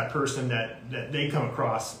race. There's that person that they come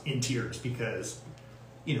across in tears because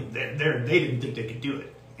they didn't think they could do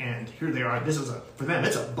it. And here they are. For them,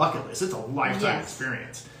 it's a bucket list. It's a lifetime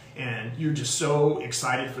experience. and you're just so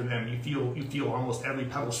excited for them. You feel almost every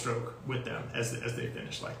pedal stroke with them as they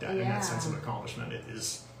finish like that. And that sense of accomplishment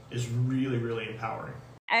is really, really empowering.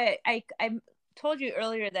 I told you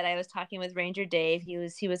earlier that I was talking with Ranger Dave. He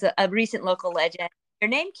was a recent local legend. Your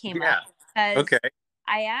name came up because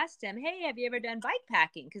I asked him, hey, have you ever done bike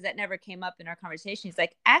packing? Because that never came up in our conversation. He's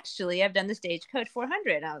like, actually, I've done the Stagecoach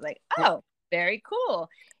 400. And I was like, oh, very cool.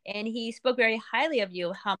 And he spoke very highly of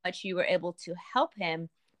you, how much you were able to help him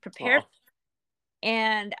prepare.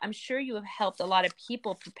 And I'm sure you have helped a lot of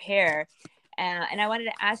people prepare. And I wanted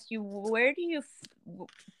to ask you, where do you,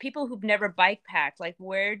 people who've never bike packed, like,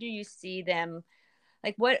 where do you see them?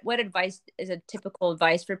 Like, what advice is a typical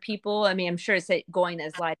advice for people? I mean, I'm sure it's going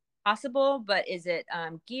as light as possible, but is it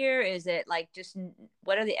gear? Is it like just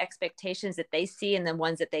what are the expectations that they see and the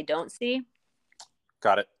ones that they don't see?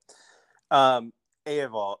 Got it.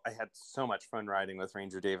 Of all, I had so much fun riding with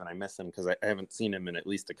Ranger Dave, and I miss him because I haven't seen him in at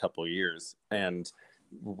least a couple of years. And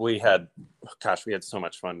we had so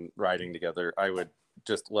much fun riding together. I would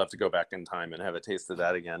just love to go back in time and have a taste of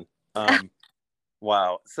that again.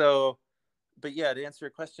 Wow. So, but yeah, to answer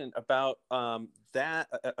your question about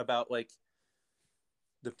about like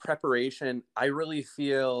the preparation, I really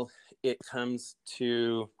feel it comes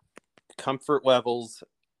to comfort levels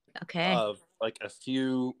of like a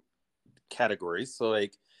few categories. So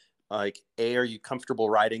like are you comfortable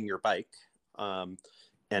riding your bike?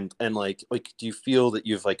 And like do you feel that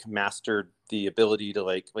you've like mastered the ability to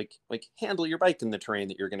like handle your bike in the terrain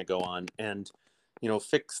that you're going to go on, and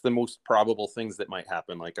fix the most probable things that might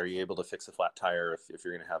happen? Like, are you able to fix a flat tire if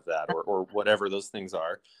you're going to have that, or whatever those things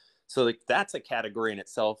are? So like that's a category in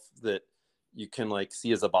itself that you can like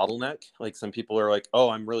see as a bottleneck. Like some people are like, oh,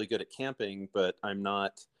 I'm really good at camping, but I'm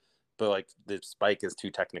not, but like this bike is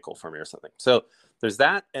too technical for me or something. So there's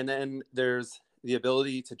that. And then there's the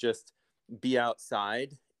ability to just be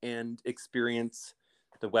outside and experience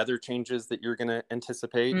the weather changes that you're going to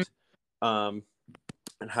anticipate,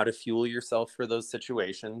 and how to fuel yourself for those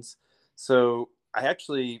situations. So I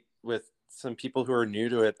actually, with some people who are new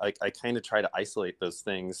to it, like I kind of try to isolate those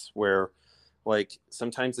things where like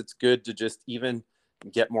sometimes it's good to just even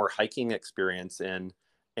get more hiking experience in.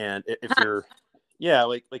 And if you're,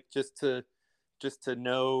 like just to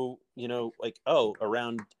know, like, oh,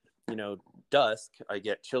 around, dusk, I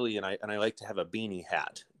get chilly and I like to have a beanie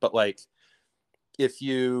hat. But like, if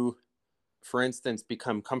you, for instance,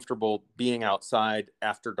 become comfortable being outside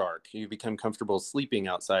after dark, you become comfortable sleeping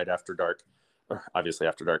outside after dark, or obviously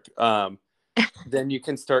after dark, then you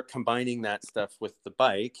can start combining that stuff with the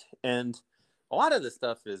bike. And a lot of this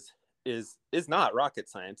stuff is not rocket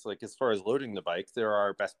science. Like as far as loading the bike, there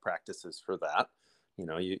are best practices for that.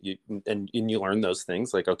 You learn those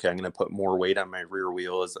things like, okay, I'm going to put more weight on my rear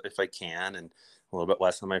wheel if I can, and a little bit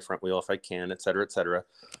less on my front wheel if I can, et cetera, et cetera.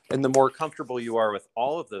 And the more comfortable you are with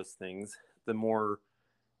all of those things, the more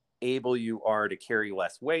able you are to carry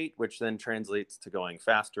less weight, which then translates to going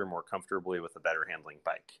faster, more comfortably with a better handling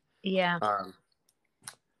bike. Yeah.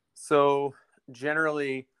 So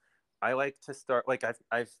generally I like to start, like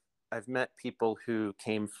I've met people who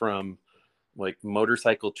came from like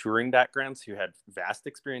motorcycle touring backgrounds who had vast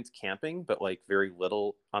experience camping, but like very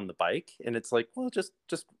little on the bike. And it's like, well, just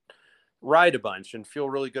ride a bunch and feel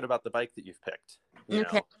really good about the bike that you've picked, you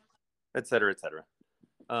know, et cetera, et cetera.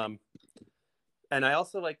 And I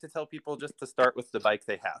also like to tell people just to start with the bike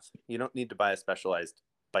they have. You don't need to buy a specialized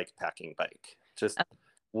bike packing bike. Just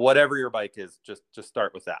whatever your bike is, just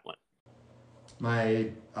start with that one. My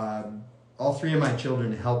all three of my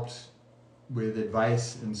children helped with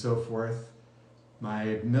advice and so forth.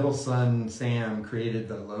 My middle son, Sam, created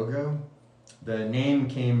the logo. The name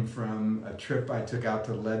came from a trip I took out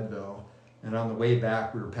to Leadville. And on the way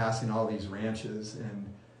back, we were passing all these ranches.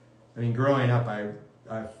 And I mean, growing up,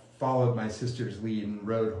 I followed my sister's lead and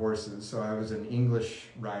rode horses. So I was an English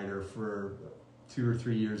rider for 2 or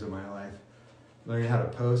 3 years of my life. Learning how to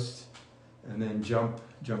post and then jump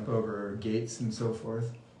over gates and so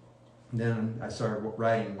forth. And then I started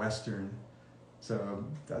riding Western. So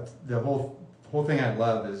that's the whole thing I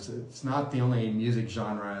love. Is it's not the only music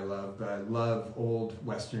genre I love, but I love old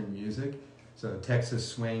Western music. So Texas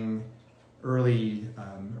swing, early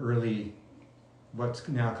what's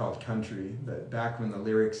now called country, but back when the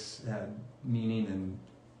lyrics had meaning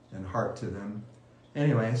and heart to them.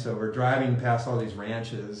 Anyway, so we're driving past all these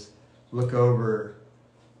ranches, look over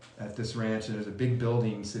at this ranch, and there's a big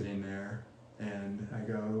building sitting there, and I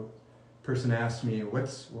go, person asked me,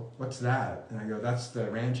 what's that? And I go, that's the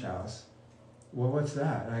ranch house. Well, what's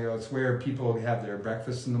that? And I go, it's where people have their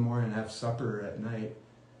breakfast in the morning and have supper at night.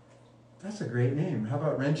 That's a great name. How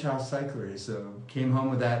about Wrench House Cyclery? So came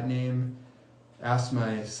home with that name, asked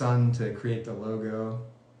my son to create the logo.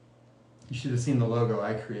 You should have seen the logo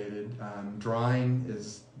I created. Drawing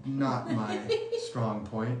is not my strong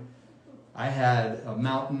point. I had a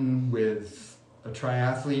mountain with a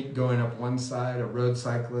triathlete going up one side, a road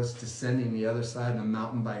cyclist descending the other side, and a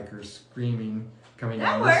mountain biker screaming coming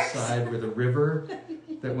down this side with a river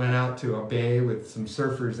that went out to a bay with some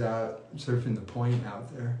surfers out surfing the point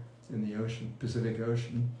out there in the ocean, Pacific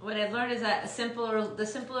Ocean. What I've learned is that the simpler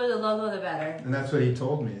the logo, the better. And that's what he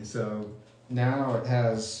told me. So now it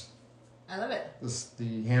has I love it.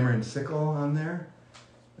 the hammer and sickle on there.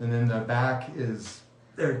 And then the back is,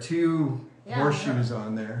 there are two horseshoes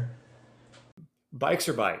on there. Bikes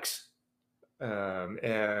are bikes.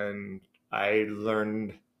 And I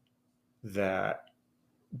learned that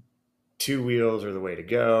two wheels are the way to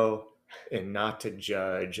go and not to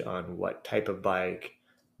judge on what type of bike,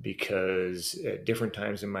 because at different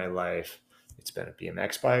times in my life, it's been a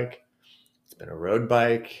BMX bike, it's been a road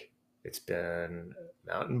bike, it's been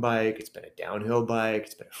a mountain bike, it's been a downhill bike,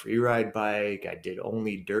 it's been a free ride bike. I did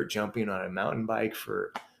only dirt jumping on a mountain bike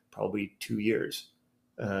for probably 2 years.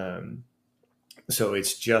 So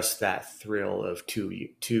it's just that thrill of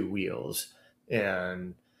two wheels,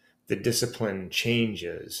 and the discipline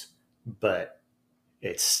changes, but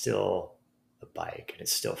it's still a bike and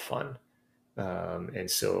it's still fun. And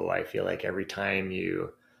so I feel like every time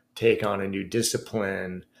you take on a new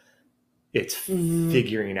discipline, it's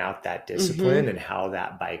figuring out that discipline and how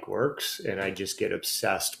that bike works. And I just get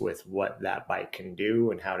obsessed with what that bike can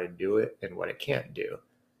do and how to do it and what it can't do.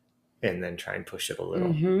 And then try and push it a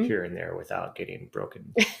little here and there without getting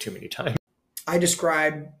broken too many times. I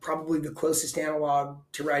describe probably the closest analog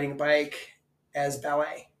to riding a bike as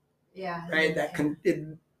ballet. Yeah. Right.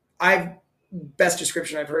 Best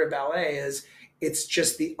description I've heard of ballet is it's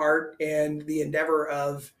just the art and the endeavor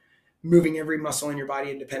of moving every muscle in your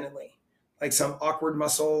body independently. Like some awkward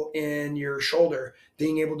muscle in your shoulder,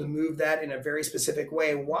 being able to move that in a very specific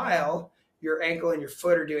way while your ankle and your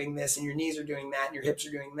foot are doing this and your knees are doing that and your hips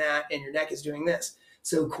are doing that and your neck is doing this.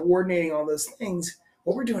 So coordinating all those things,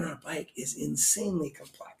 what we're doing on a bike is insanely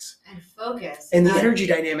complex. And focus. And the energy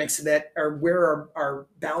dynamics that are where our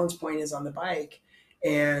balance point is on the bike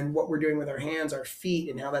and what we're doing with our hands, our feet,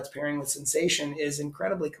 and how that's pairing with sensation is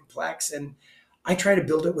incredibly complex. And I try to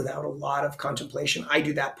build it without a lot of contemplation. I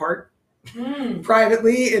do that part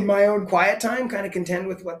privately in my own quiet time, kind of contend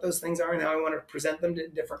with what those things are and how I want to present them to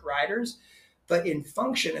different riders. But in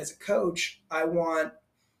function as a coach, I want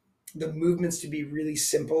the movements to be really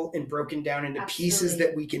simple and broken down into pieces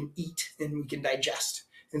that we can eat and we can digest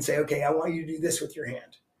and say, okay, I want you to do this with your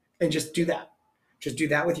hand and just do that. Just do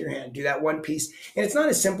that with your hand. Do that one piece. And it's not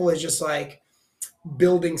as simple as just like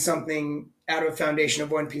building something out of a foundation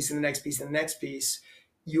of one piece and the next piece and the next piece.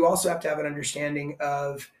 You also have to have an understanding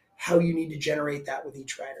of how you need to generate that with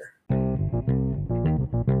each rider.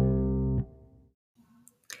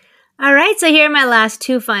 All right, so here are my last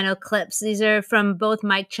two final clips. These are from both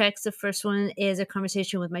mic checks. The first one is a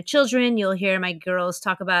conversation with my children. You'll hear my girls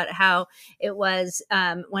talk about how it was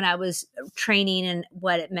when I was training and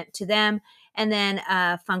what it meant to them. And then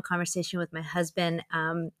a fun conversation with my husband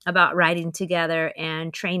about riding together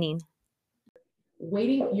and training.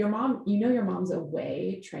 Waiting, your mom's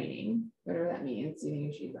away training, whatever that means,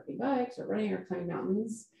 either she's riding bikes or running or climbing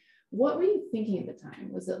mountains. What were you thinking at the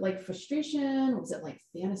time? Was it like frustration? Was it like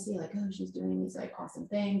fantasy? Like, oh, she's doing these like awesome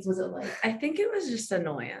things. Was it like? I think it was just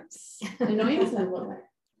annoyance. Annoyance in what way?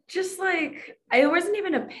 Just like, it wasn't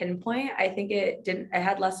even a pinpoint. I think it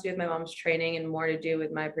had less to do with my mom's training and more to do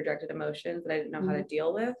with my projected emotions that I didn't know how to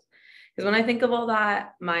deal with. Because when I think of all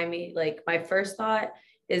that, my first thought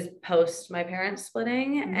is post my parents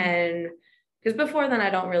splitting. And because before then, I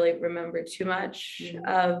don't really remember too much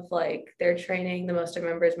of like their training. The most I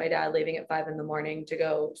remember is my dad leaving at 5 a.m. to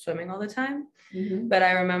go swimming all the time. But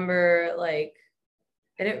I remember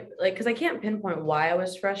because I can't pinpoint why I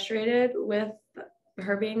was frustrated with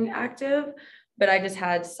her being active, but I just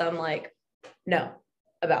had some no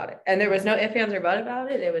about it. And there was no ifs, ands, or buts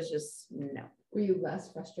about it. It was just no. Were you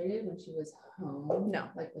less frustrated when she was home? No.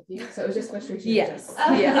 Like with you? So it was just frustration? Yes.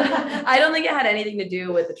 Yeah. I don't think it had anything to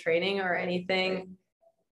do with the training or anything.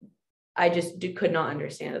 I just could not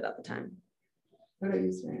understand it at the time. What about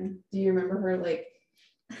you, Serena? Do you remember her like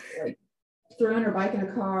throwing her bike in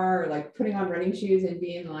a car or like putting on running shoes and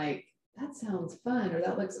being like, that sounds fun, or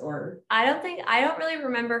that looks, or? I don't really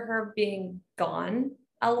remember her being gone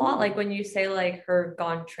a lot. Like when you say like her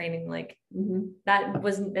gone training, like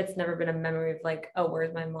that's never been a memory of like, oh,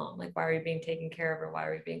 where's my mom? Like, why are we being taken care of, or why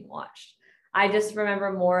are we being watched? I just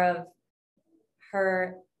remember more of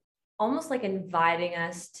her almost like inviting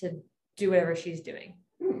us to do whatever she's doing.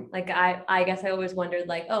 Like I guess I always wondered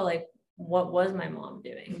like, oh, like what was my mom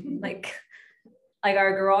doing? Like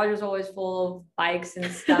our garage was always full of bikes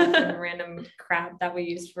and stuff and random crap that we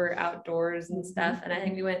used for outdoors and stuff. And I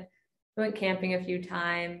think we went camping a few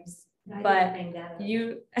times, but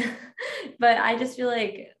but I just feel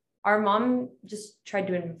like our mom just tried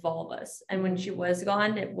to involve us. And when she was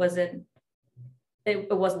gone, it wasn't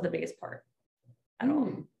the biggest part at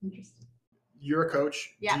all. Interesting. You're a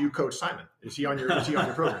coach. Yeah. Do you coach Simon? Is he on your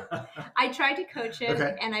program? I tried to coach him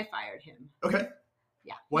Okay. and I fired him. Okay.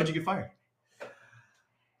 Yeah. Why'd you get fired?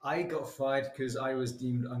 I got fired because I was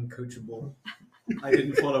deemed uncoachable. I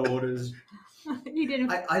didn't follow orders. You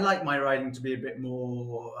didn't. I like my riding to be a bit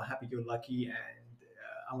more happy-go-lucky, and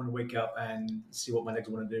I want to wake up and see what my legs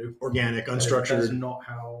want to do. Organic, That's unstructured. not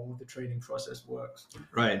how the training process works.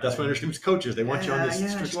 Right. That's what I understand with coaches. They want you on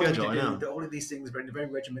this strict schedule. I know. All of these things in a very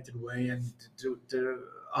regimented way, and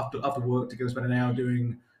after work to go spend an hour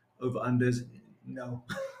doing over-unders, no.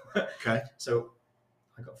 Okay. So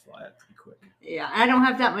I got fired pretty quick. Yeah, I don't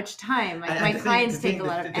have that much time. Like my clients take a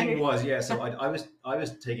lot of energy. The thing energy. was, yeah. So I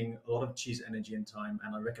was taking a lot of Chi's energy and time,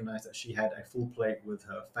 and I recognized that she had a full plate with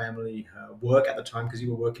her family, her work at the time, because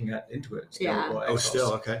you were working at Intuit. Still, Yeah. or Oh, Exos.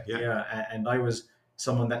 still okay. Yeah. Yeah, and I was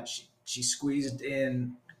someone that she squeezed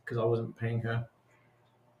in because I wasn't paying her.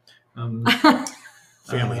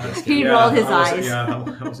 Family. He rolled his eyes. Yeah,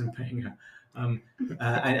 I wasn't paying her.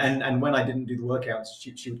 And when I didn't do the workouts,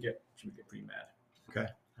 she would get pretty mad. Okay.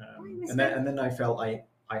 And then I felt I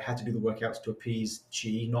had to do the workouts to appease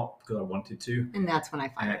Chi, not because I wanted to. And that's when I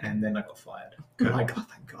fired him. And then I got fired. Like, oh,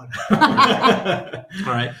 thank God.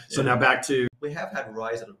 All right. So now back to. We have had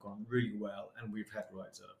rides that have gone really well, and we've had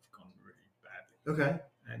rides that have gone really badly. Okay.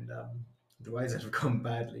 And the rides that have gone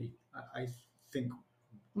badly, I think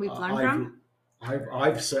We've learned from?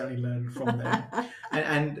 I've certainly learned from them.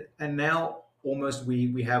 and now almost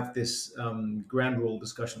we have this ground rule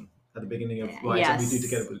discussion at the beginning of rides that we do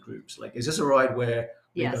together with groups. Like, is this a ride where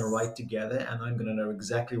we're going to ride together and I'm going to know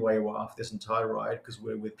exactly where you are for this entire ride because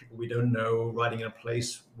we're with people we don't know, riding in a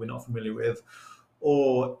place we're not familiar with?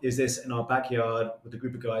 Or is this in our backyard with a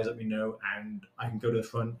group of guys that we know and I can go to the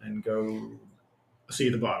front and go see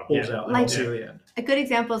the bottom? Balls out and I'll see you at the end. A good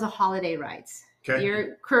example is a holiday rides. Okay.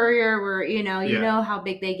 Your courier, where you know how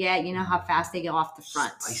big they get, you know how fast they get off the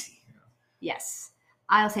front. Spicy. Yes,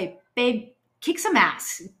 I'll say, babe, kick some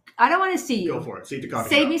ass. I don't want to see you. Go for it. Save the coffee.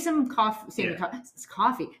 Save me some coffee. Save me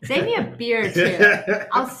coffee. Save me a beer too.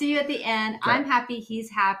 I'll see you at the end. Okay. I'm happy. He's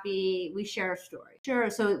happy. We share a story. Sure.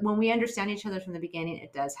 So when we understand each other from the beginning,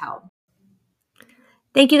 it does help.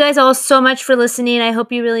 Thank you guys all so much for listening. I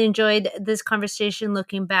hope you really enjoyed this conversation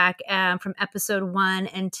looking back from episode 1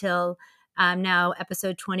 until now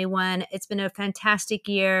episode 21. It's been a fantastic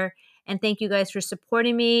year. And thank you guys for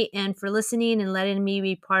supporting me and for listening and letting me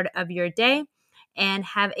be part of your day. And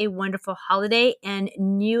have a wonderful holiday. And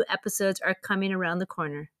new episodes are coming around the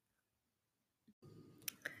corner.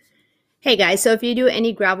 Hey guys, so if you do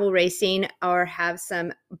any gravel racing or have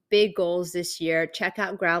some big goals this year, check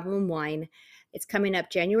out Gravel and Wine. It's coming up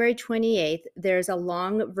January 28th. There's a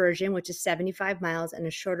long version, which is 75 miles, and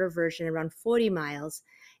a shorter version around 40 miles.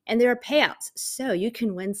 And there are payouts, so you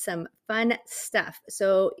can win some fun stuff.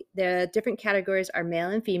 So the different categories are male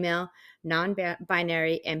and female,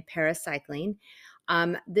 non-binary, and paracycling.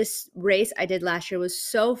 This race I did last year was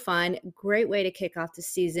so fun. Great way to kick off the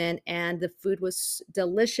season. And the food was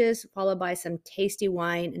delicious, followed by some tasty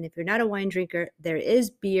wine. And if you're not a wine drinker, there is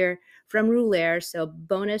beer from Rouleur, so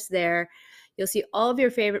bonus there. You'll see all of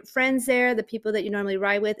your favorite friends there, the people that you normally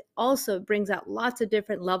ride with. Also brings out lots of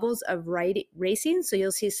different levels of racing. So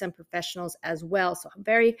you'll see some professionals as well. So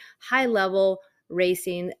very high level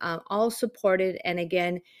racing, all supported. And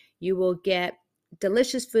again, you will get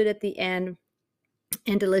delicious food at the end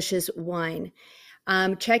and delicious wine.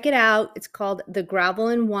 Check it out. It's called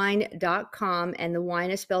thegravelandwine.com, and the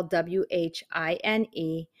wine is spelled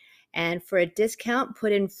W-H-I-N-E. And for a discount,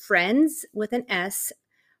 put in friends with an S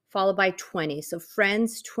followed by 20. So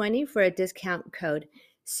friends 20 for a discount code.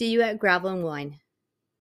 See you at Gravel and Wine.